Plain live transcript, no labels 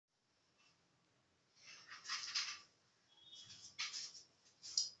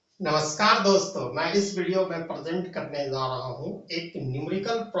नमस्कार दोस्तों, मैं इस वीडियो में प्रेजेंट करने जा रहा हूं एक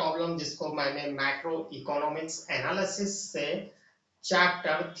न्यूमेरिकल प्रॉब्लम जिसको मैंने मैक्रो इकोनॉमिक्स एनालिसिस से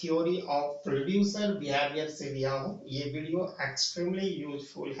chapter theory of producer behaviour से लिया हूं। ये वीडियो एक्सट्रीमली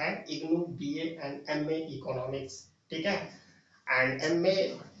यूजफुल है IGNOU BA and MA economics, ठीक है। And MA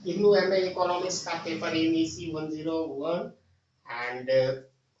IGNOU MA economics का paper MEC 101 and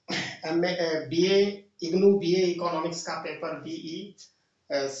MA BA IGNOU BA economics का पेपर BE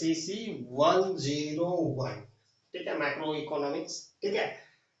CC 101, ठीक है, मैक्रो इकोनॉमिक्स, ठीक है।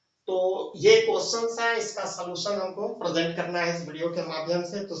 तो ये क्वेश्चंस है, इसका सलूशन हमको प्रेजेंट करना है इस वीडियो के माध्यम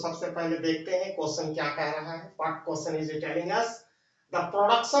से। तो सबसे पहले देखते हैं क्वेश्चन क्या कह रहा है। What question is it telling us? The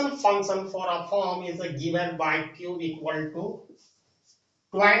production function for a firm is given by cube equal to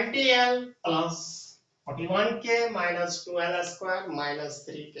 20L plus 41K minus 2L square minus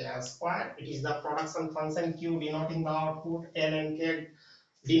 3K square. It is the production function Q denoting the output, L and K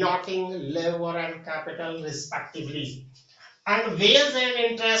denoting labor and capital respectively. And wage and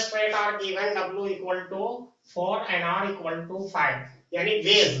interest rate are given W equal to 4 and R equal to 5. Yani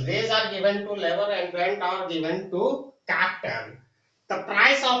wage are given to labor and rent are given to capital. The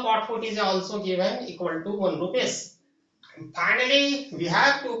price of output is also given equal to 1 rupees. Finally, we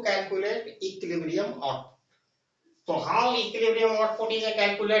have to calculate equilibrium output. So how equilibrium output is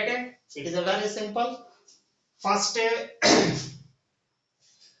calculated? It is a very simple. First,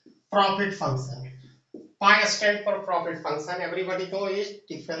 profit function. Pi stand for profit function. Everybody knows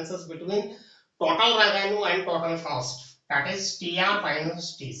differences between total revenue and total cost. That is TR minus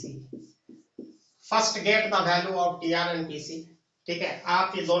TC. First, get the value of TR and TC. ठीक है, आप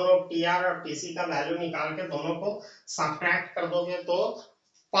ये दोनों TR और TC का value निकाल के दोनों को सब्ट्रैक्ट कर दोगे तो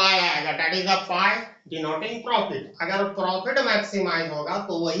पाई आएगा। That is the pi denoting profit. अगर प्रॉफिट मैक्सिमाइज होगा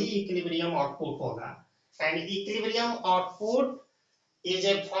तो वही इक्विलिब्रियम आउटपुट होगा। And equilibrium output is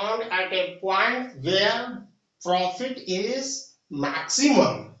found at a point where profit is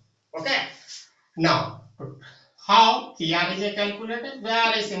maximum. Okay, now how TR is calculated?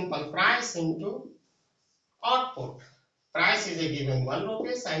 Very simple. Price into output. Price is given 1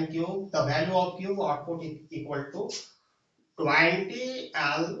 rupees and cube, the value of cube output is equal to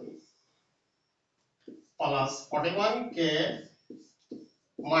 20L plus 41K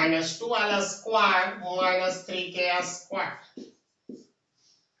minus 2L square minus 3K square.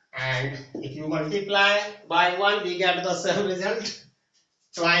 And if you multiply by 1, we get the same result,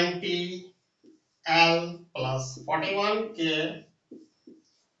 20L plus 41K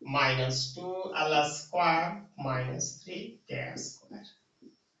minus 2L square minus 3K square.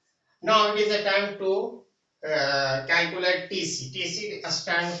 Now it is a time to calculate TC. TC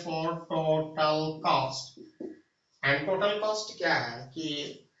stands for total cost. And total cost क्या है कि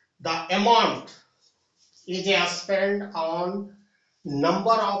the amount is spent on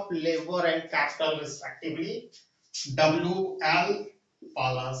number of labor and capital respectively, WL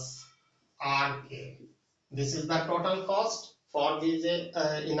plus RK. This is the total cost for this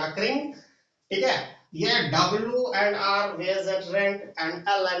in occurring. ठीक है, ये W and R wage and rent and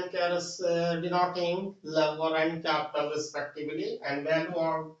L and K is denoting labor and capital respectively, and value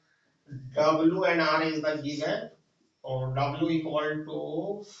of W and R is the given, or W equal to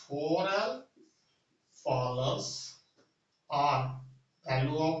 4L plus R.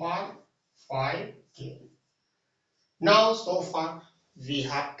 Value of R 5K. Now so far we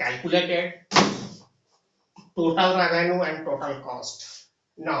have calculated total revenue and total cost.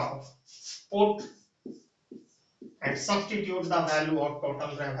 Now put and substitute the value of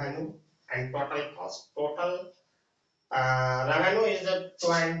total revenue and total cost. Total revenue is at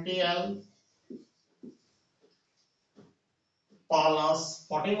 20L plus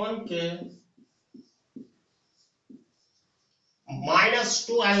 41K minus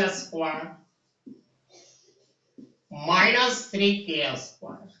 2L square minus 3K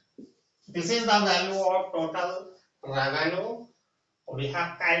square. This is the value of total revenue we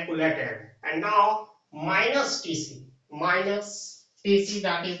have calculated. And now minus TC. Minus TC,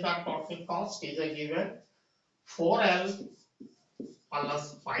 that is the total cost, is a given 4L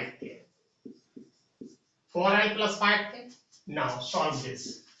plus 5K. 4L plus 5K. Now solve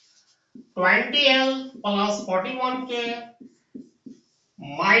this. 20L plus 41K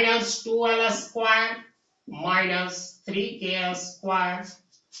minus 2L square minus 3K square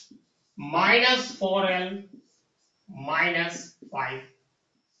minus 4L minus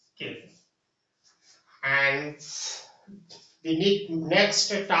 5K. And we need next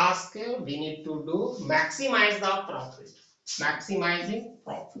task, we need to do maximize the profit. Maximizing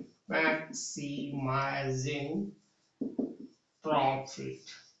profit. Maximizing profit.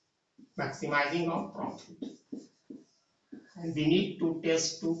 Maximizing of profit. And we need to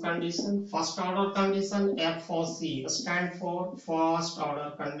test two conditions. First order condition, FOC stand for first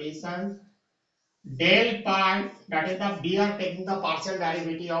order condition. Del pi, that is the we are taking the partial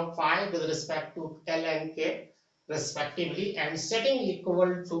derivative of pi with respect to L and K respectively and setting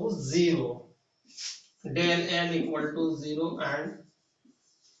equal to 0. Del L equal to 0 and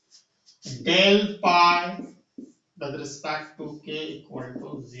del pi with respect to K equal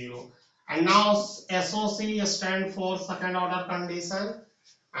to 0. And now SOC stand for second order condition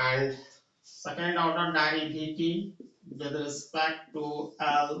and second order derivative with respect to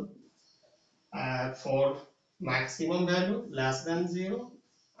L for maximum value less than 0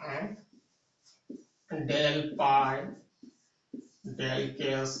 and del pi del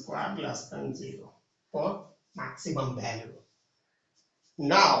k square less than 0 for maximum value.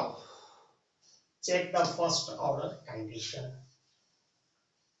 Now check the first order condition.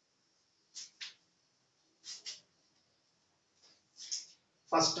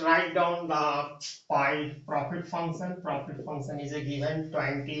 First write down the pi profit function. Profit function is a given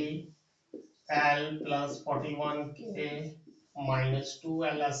 20 L plus 41K minus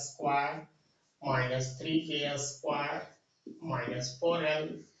 2L square minus 3K square minus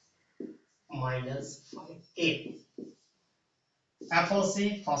 4L minus 5K.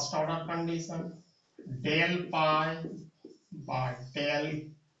 FOC first order condition del pi by del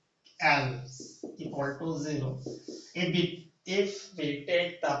L equal to 0. If we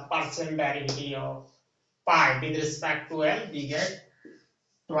take the partial derivative of pi with respect to L, we get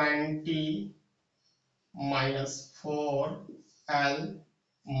 20 minus 4L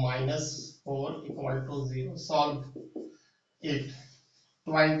minus 4 equal to 0. Solve it.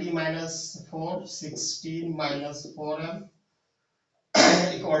 20 minus 4, 16 minus 4L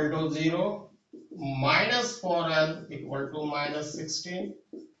equal to 0. Minus 4L equal to minus 16.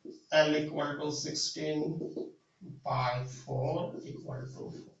 L equal to 16 by 4 equal to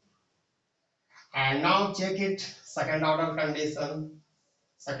 4. And now check it. Second order condition.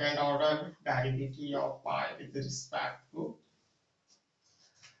 Second order derivative of pi with respect to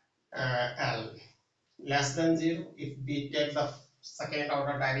L less than 0. If we take the second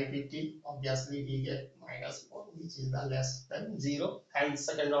order derivative, obviously we get minus 4, which is the less than 0, and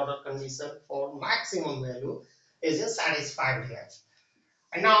second order condition for maximum value is satisfied here.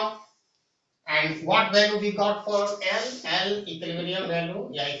 And now, and what value we got for L? L equilibrium value,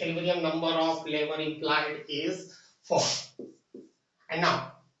 yeah, equilibrium number of labor implied is 4. And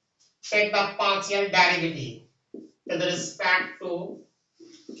now take the partial derivative with respect to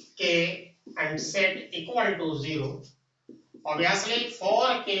K and set equal to 0. Obviously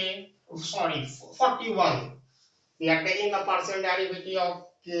 4K, sorry, 41. We are taking the partial derivative of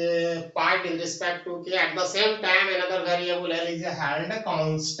K, pi with respect to K. At the same time, another variable L is held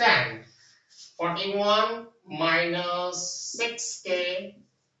constant. 41 minus 6K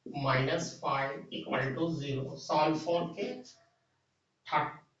minus 5 equal to 0. Solve for K.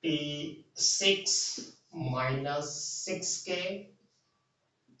 36 minus 6K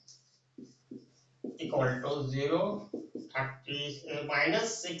equal to 0. 30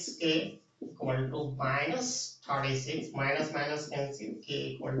 minus 6K equal to minus 36. Minus minus cancel. K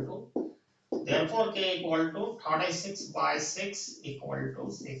equal to, therefore K equal to 36 by 6 equal to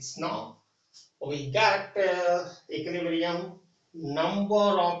 6. Now we get equilibrium number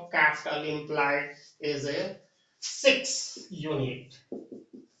of capital implied is a 6 unit.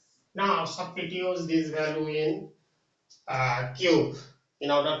 Now substitute this value in cube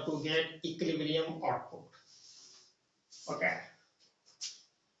in order to get equilibrium output. Okay.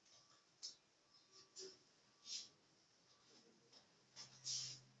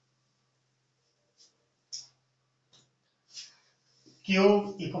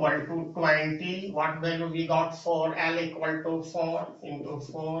 Cube equal to 20. What value we got for L equal to 4 into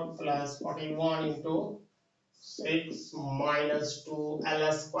 4 plus 41 into 6 minus 2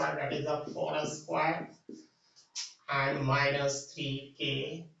 L square, that is a 4 square, and minus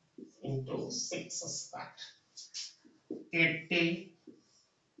 3K into 6 square. 80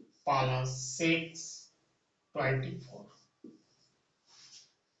 plus 6, 24.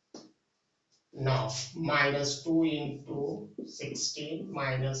 Now minus 2 into 16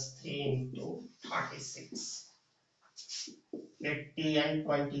 minus 3 into 36. 80 and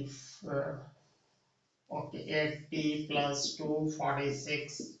 20. Okay, 80 plus 2,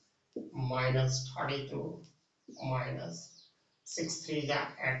 46 minus 32 minus 6 3 ja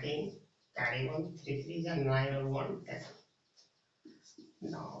 18, carry 1, 3 3 ja 9 and 1 10.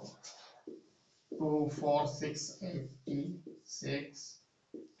 Now 2 4 6 86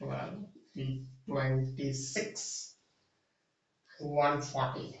 12 3 26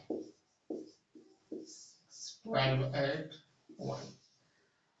 140 12, 8, 1.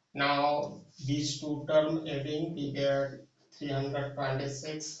 Now these two terms adding we get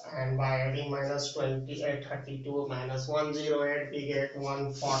 326, and by adding minus 28, 32 minus 108 we get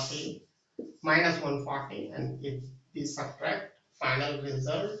 140, minus 140, and if we subtract, final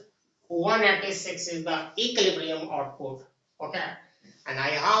result 186 is the equilibrium output. Okay, and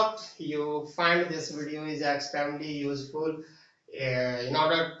I hope you find this video is extremely useful in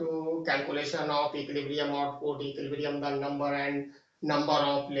order to calculation of equilibrium output, equilibrium the number and number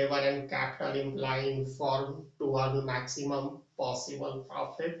of labor and capital implying form to earn maximum possible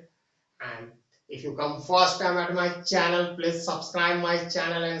profit. And if you come first time at my channel, please subscribe my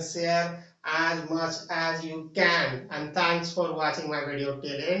channel and share as much as you can. And thanks for watching my video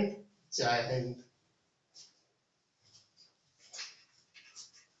till end. Jai Hind.